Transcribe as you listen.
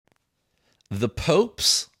The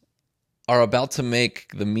popes are about to make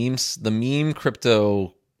the meme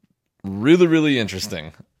crypto really, really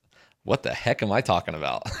interesting. What the heck am I talking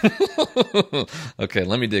about? Okay,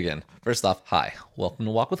 let me dig in. First off, hi. Welcome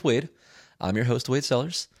to Walk with Wade. I'm your host, Wade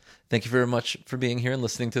Sellers. Thank you very much for being here and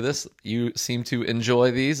listening to this. You seem to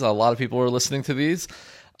enjoy these. A lot of people are listening to these.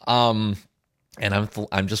 And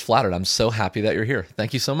I'm just flattered. I'm so happy that you're here.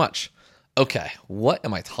 Thank you so much. Okay, what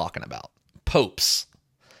am I talking about? Popes.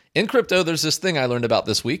 In crypto, there's this thing I learned about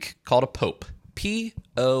this week called a POAP.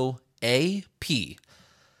 P-O-A-P.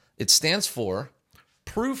 It stands for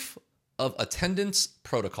Proof of Attendance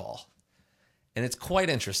Protocol. And it's quite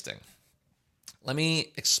interesting. Let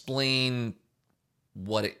me explain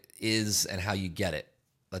what it is and how you get it.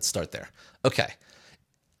 Let's start there. Okay.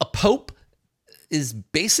 A POAP is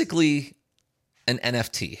basically an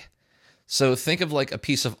NFT. So think of like a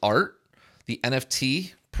piece of art. The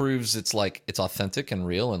NFT proves it's authentic and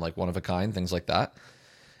real and like one of a kind, things like that.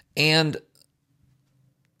 And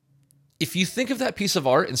if you think of that piece of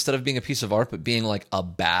art instead of being a piece of art but being like a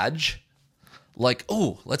badge, like,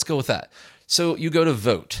 oh, let's go with that. So you go to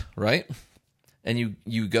vote, right? And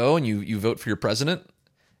you go and you vote for your president.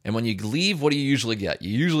 And when you leave, what do you usually get?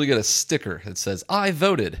 You usually get a sticker that says, I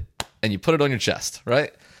voted. And you put it on your chest,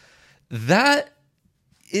 right? That's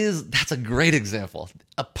a great example.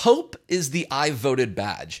 A POAP is the I voted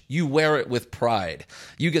badge. You wear it with pride.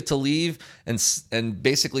 You get to leave and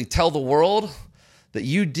basically tell the world that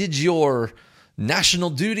you did your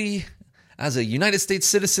national duty as a United States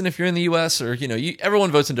citizen if you're in the U.S. or,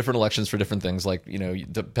 everyone votes in different elections for different things, like,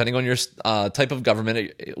 depending on your type of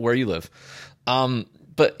government where you live.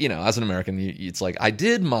 But, as an American, it's like, I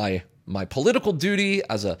did my political duty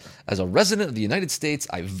as a resident of the United States.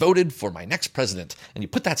 I voted for my next president. And you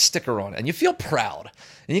put that sticker on and you feel proud.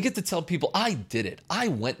 And you get to tell people, I did it. I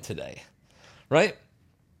went today. Right?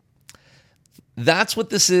 That's what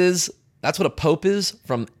this is. That's what a POAP is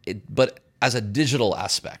but as a digital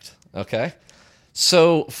aspect. Okay?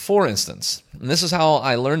 So, for instance, and this is how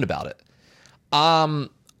I learned about it.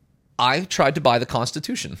 I tried to buy the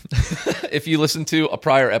Constitution. If you listen to a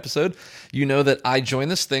prior episode, you know that I joined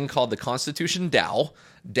this thing called the Constitution DAO,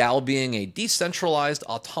 DAO being a decentralized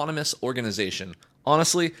autonomous organization.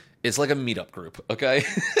 Honestly, it's like a meetup group, okay?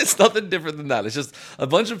 It's nothing different than that. It's just a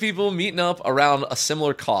bunch of people meeting up around a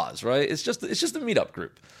similar cause, right? It's just a meetup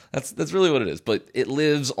group. That's really what it is. But it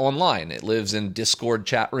lives online. It lives in Discord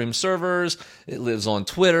chat room servers. It lives on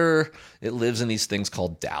Twitter. It lives in these things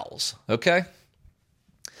called DAOs, okay?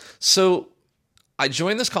 So I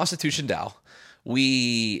joined this Constitution DAO.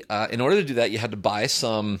 In order to do that, you had to buy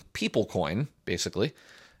some people coin, basically.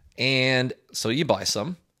 And so you buy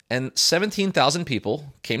some. And 17,000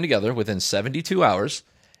 people came together within 72 hours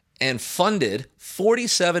and funded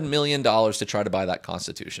 $47 million to try to buy that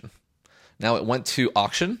Constitution. Now, it went to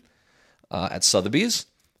auction at Sotheby's,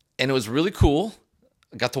 and it was really cool.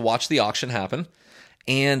 I got to watch the auction happen,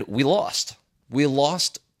 and we lost. We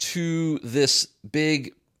lost to this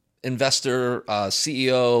big investor,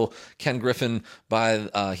 CEO, Ken Griffin.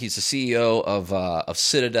 He's the CEO of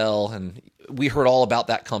Citadel, and we heard all about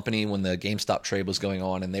that company when the GameStop trade was going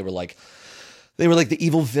on, and they were like the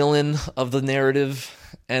evil villain of the narrative.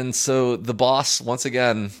 And so the boss once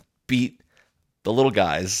again beat the little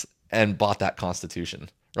guys and bought that Constitution,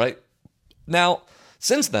 right? Now,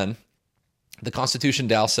 since then, the Constitution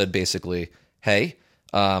DAO said basically, hey,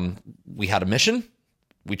 we had a mission,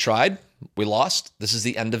 we tried, we lost, this is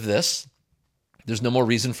the end of this. There's no more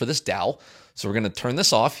reason for this DAO, so we're going to turn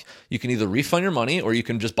this off. You can either refund your money or you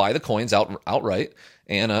can just buy the coins outright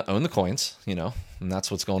and own the coins, and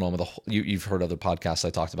that's what's going on with you've heard other podcasts I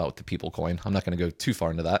talked about with the people coin. I'm not going to go too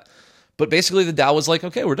far into that. But basically the DAO was like,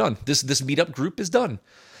 okay, we're done. This meetup group is done.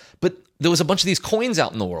 But there was a bunch of these coins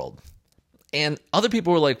out in the world. And other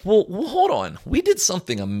people were like, well, hold on. We did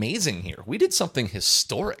something amazing here. We did something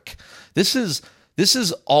historic. This is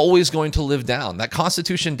always going to live down. That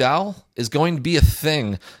Constitution DAO is going to be a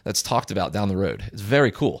thing that's talked about down the road. It's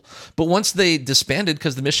very cool. But once they disbanded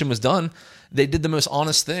because the mission was done, they did the most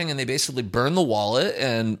honest thing, and they basically burned the wallet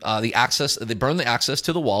and the access. They burned the access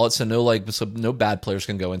to the wallet, so no bad players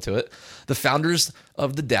can go into it. The founders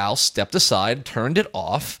of the DAO stepped aside, turned it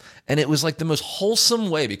off, and it was like the most wholesome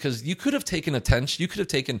way, because you could have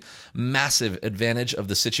taken massive advantage of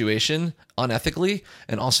the situation unethically,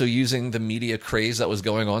 and also using the media craze that was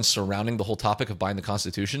going on surrounding the whole topic of buying the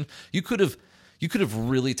Constitution. You could have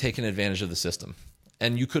really taken advantage of the system.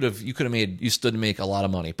 And you stood to make a lot of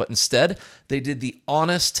money. But instead, they did the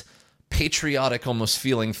honest, patriotic almost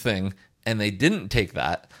feeling thing, and they didn't take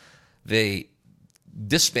that. They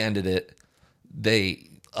disbanded it. They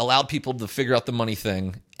allowed people to figure out the money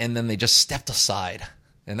thing, and then they just stepped aside.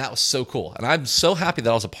 And that was so cool. And I'm so happy that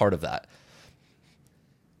I was a part of that.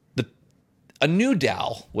 A new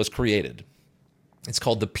DAO was created. It's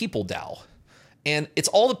called the People DAO. And it's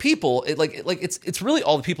all the people, it's really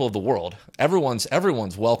all the people of the world. Everyone's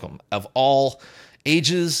welcome, of all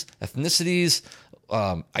ages, ethnicities,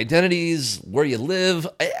 identities, where you live,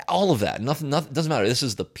 all of that. Nothing doesn't matter. This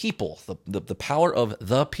is the people, the power of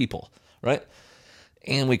the people, right?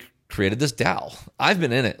 And we created this DAO. I've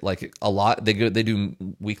been in it like a lot. They do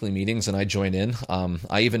weekly meetings, and I join in.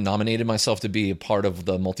 I even nominated myself to be a part of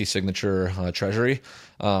the multi-signature treasury,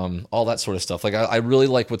 all that sort of stuff. Like I really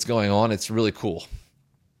like what's going on. It's really cool.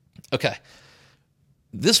 Okay,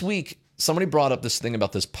 this week somebody brought up this thing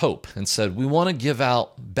about this Pope and said we want to give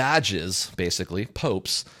out badges, basically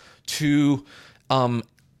popes, to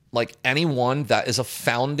like anyone that is a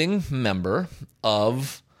founding member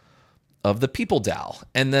of the People DAO,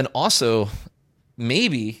 and then also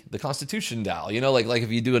maybe the Constitution DAO. Like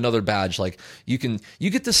if you do another badge, like you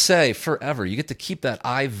get to say forever, you get to keep that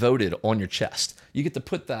I voted on your chest. You get to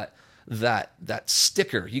put that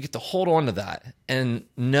sticker. You get to hold on to that and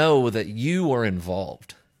know that you are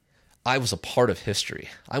involved. I was a part of history.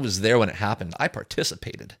 I was there when it happened. I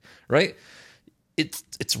participated. Right?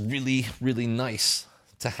 It's really, really nice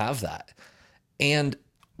to have that. And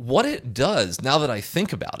what it does, now that I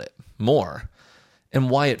think about it more, and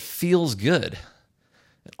why it feels good,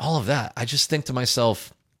 and all of that, I just think to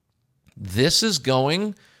myself,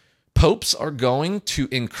 popes are going to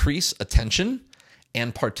increase attention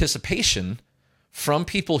and participation from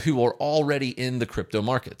people who are already in the crypto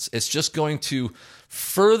markets. It's just going to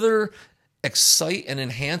further excite and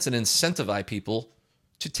enhance and incentivize people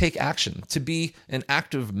to take action, to be an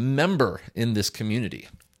active member in this community.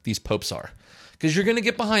 These popes are. Because you're going to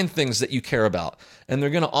get behind things that you care about, and they're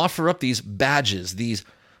going to offer up these badges, these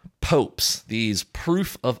popes, these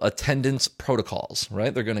proof of attendance protocols,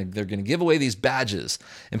 right? They're going to give away these badges,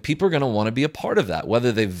 and people are going to want to be a part of that,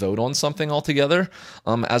 whether they vote on something altogether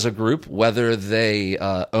as a group, whether they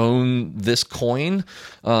own this coin,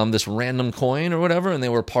 this random coin or whatever, and they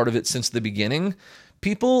were part of it since the beginning.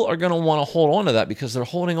 People are going to want to hold on to that because they're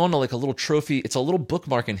holding on to like a little trophy. It's a little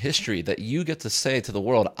bookmark in history that you get to say to the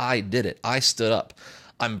world, I did it. I stood up.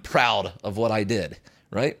 I'm proud of what I did,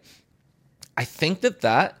 right? I think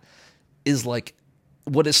that is like,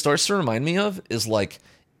 what it starts to remind me of is like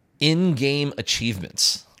in-game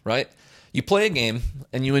achievements, right? You play a game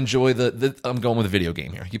and you enjoy I'm going with a video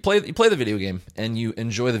game here. You play the video game and you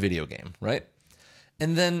enjoy the video game, right?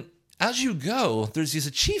 And then as you go, there's these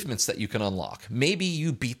achievements that you can unlock. Maybe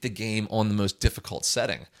you beat the game on the most difficult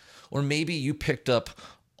setting, or maybe you picked up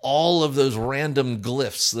all of those random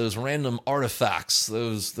glyphs, those random artifacts,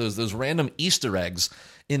 those random Easter eggs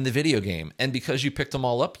in the video game, and because you picked them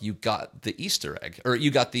all up, you got the Easter egg, or you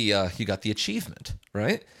got the achievement,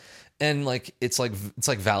 right? And like it's like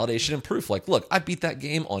validation and proof. Like, look, I beat that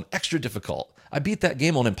game on extra difficult. I beat that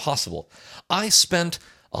game on impossible. I spent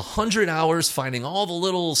 100 hours finding all the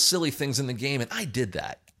little silly things in the game, and I did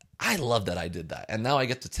that. I love that I did that. And now I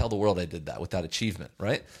get to tell the world I did that with that achievement,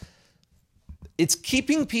 right? It's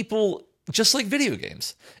keeping people, just like video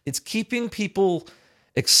games, it's keeping people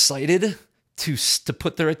excited to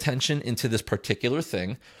put their attention into this particular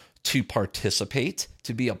thing, to participate,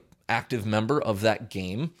 to be an active member of that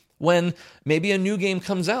game. When maybe a new game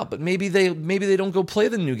comes out, but maybe they don't go play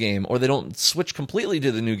the new game, or they don't switch completely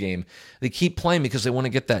to the new game. They keep playing because they want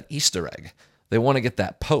to get that Easter egg. They want to get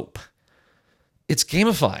that Pope. It's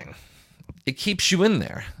gamifying. It keeps you in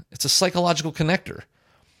there. It's a psychological connector.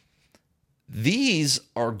 These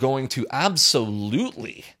are going to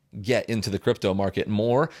absolutely get into the crypto market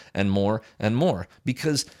more and more and more,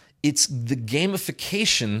 because it's the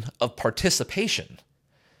gamification of participation.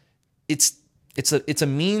 It's a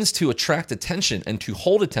means to attract attention and to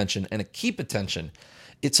hold attention and to keep attention.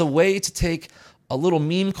 It's a way to take a little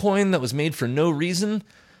meme coin that was made for no reason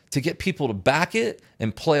to get people to back it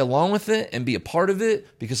and play along with it and be a part of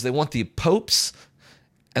it because they want the popes,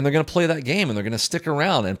 and they're going to play that game, and they're going to stick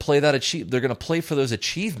around and play that they're going to play for those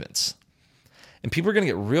achievements. And people are going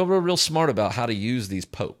to get real smart about how to use these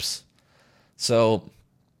popes. So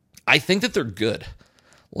I think that they're good.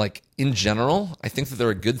 Like, in general, I think that they're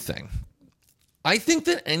a good thing. I think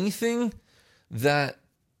that anything that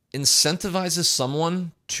incentivizes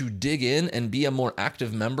someone to dig in and be a more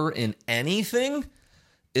active member in anything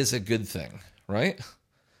is a good thing, right?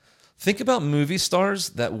 Think about movie stars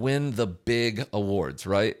that win the big awards,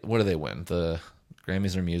 right? What do they win? The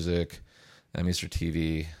Grammys are music, Emmys are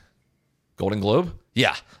TV, Golden Globe?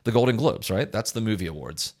 Yeah, the Golden Globes, right? That's the movie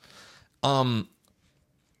awards. That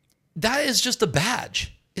is just a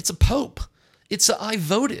badge. It's a pope. I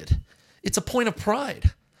voted. It's a point of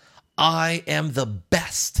pride. I am the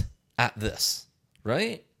best at this,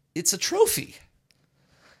 right? It's a trophy.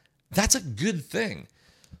 That's a good thing.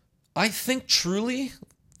 I think truly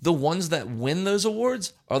the ones that win those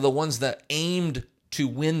awards are the ones that aimed to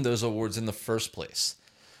win those awards in the first place.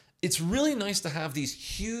 It's really nice to have these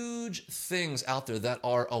huge things out there that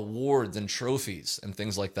are awards and trophies and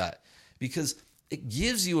things like that, because it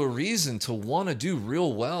gives you a reason to want to do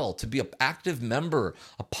real well, to be an active member,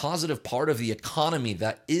 a positive part of the economy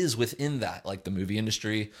that is within that, like the movie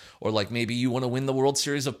industry, or like maybe you want to win the World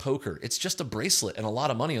Series of Poker. It's just a bracelet and a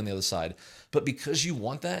lot of money on the other side. But because you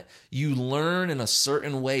want that, you learn in a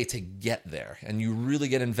certain way to get there, and you really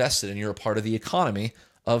get invested, and you're a part of the economy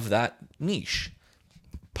of that niche.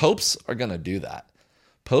 Popes are going to do that.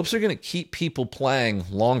 Popes are going to keep people playing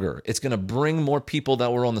longer. It's going to bring more people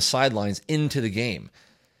that were on the sidelines into the game.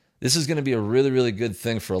 This is going to be a really, really good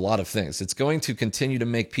thing for a lot of things. It's going to continue to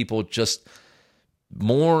make people just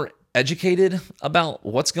more educated about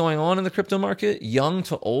what's going on in the crypto market, young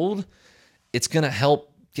to old. It's going to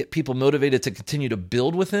help get people motivated to continue to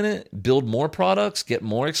build within it, build more products, get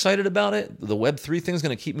more excited about it. The Web3 thing is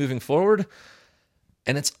going to keep moving forward.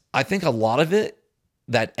 And I think a lot of it,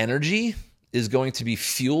 that energy is going to be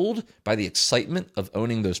fueled by the excitement of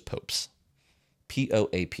owning those popes.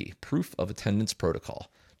 POAP, Proof of Attendance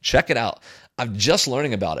Protocol. Check it out. I'm just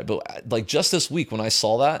learning about it, but like just this week when I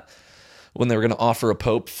saw that, when they were going to offer a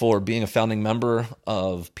pope for being a founding member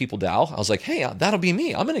of People DAO, I was like, hey, that'll be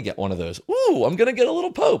me. I'm going to get one of those. Ooh, I'm going to get a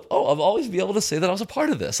little pope. Oh, I'll always be able to say that I was a part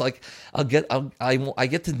of this. Like I get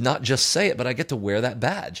to not just say it, but I get to wear that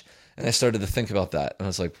badge. And I started to think about that, and I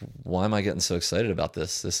was like, why am I getting so excited about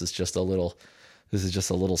this? This is just a little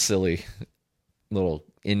silly little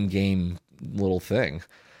in-game little thing.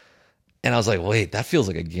 And I was like, wait, that feels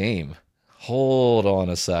like a game. Hold on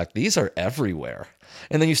a sec. These are everywhere.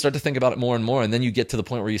 And then you start to think about it more and more, and then you get to the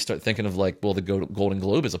point where you start thinking of like, well, the Golden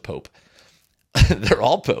Globe is a pope. They're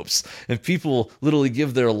all popes. And people literally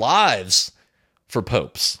give their lives for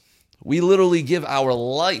popes. We literally give our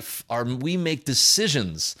life. We make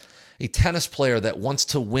decisions. A tennis player that wants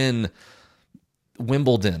to win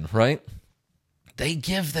Wimbledon, right? They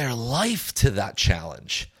give their life to that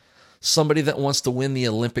challenge. Somebody that wants to win the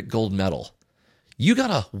Olympic gold medal. You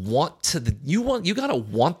gotta want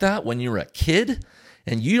that when you're a kid,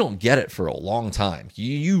 and you don't get it for a long time.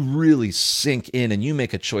 You really sink in and you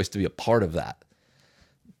make a choice to be a part of that.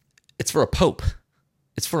 It's for a pope.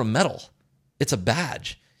 It's for a medal. It's a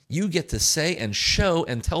badge. You get to say and show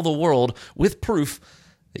and tell the world with proof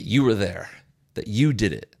that you were there, that you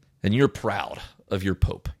did it, and you're proud of your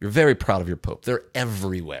pope. You're very proud of your pope. They're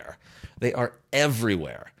everywhere. They are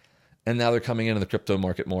everywhere. And now they're coming into the crypto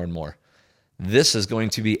market more and more. This is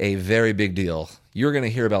going to be a very big deal. You're going to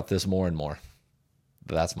hear about this more and more.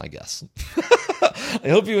 That's my guess. I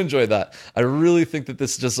hope you enjoyed that. I really think that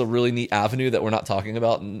this is just a really neat avenue that we're not talking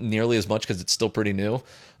about nearly as much because it's still pretty new.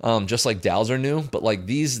 Just like DAOs are new, but like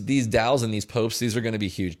these DAOs and these popes, these are going to be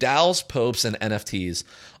huge. DAOs, popes, and NFTs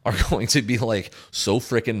are going to be like so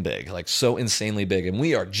freaking big, like so insanely big. And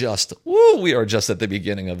we are just at the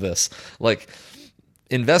beginning of this. Like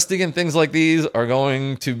investing in things like these are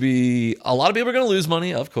going to be, a lot of people are going to lose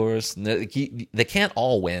money, of course. They can't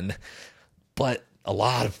all win, but a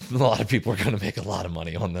lot of people are going to make a lot of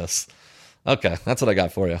money on this. Okay, that's what I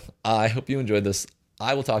got for you. I hope you enjoyed this.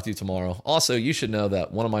 I will talk to you tomorrow. Also, you should know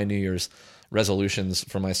that one of my New Year's resolutions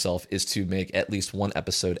for myself is to make at least one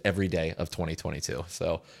episode every day of 2022.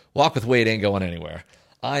 So Walk with Wade ain't going anywhere.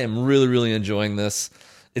 I am really, really enjoying this.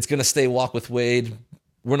 It's going to stay Walk with Wade.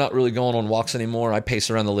 We're not really going on walks anymore. I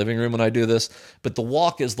pace around the living room when I do this, but the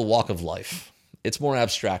walk is the walk of life. It's more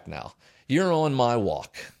abstract now. You're on my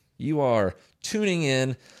walk. You are tuning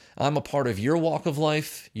in. I'm a part of your walk of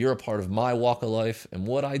life. You're a part of my walk of life. And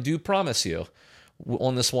what I do promise you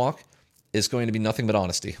on this walk is going to be nothing but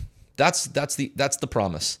honesty. That's the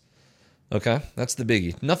promise. Okay? That's the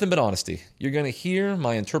biggie. Nothing but honesty. You're going to hear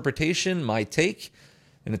my interpretation, my take,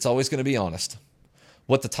 and it's always going to be honest.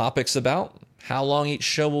 What the topic's about, how long each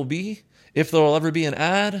show will be, if there will ever be an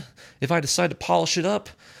ad, if I decide to polish it up,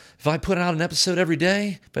 if I put out an episode every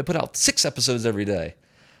day, if I put out 6 episodes every day.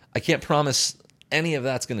 I can't promise any of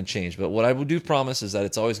that's going to change, but what I will do promise is that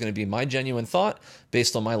it's always going to be my genuine thought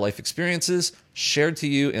based on my life experiences shared to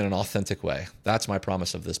you in an authentic way. That's my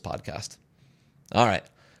promise of this podcast. All right.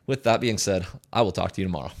 With that being said, I will talk to you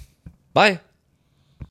tomorrow. Bye.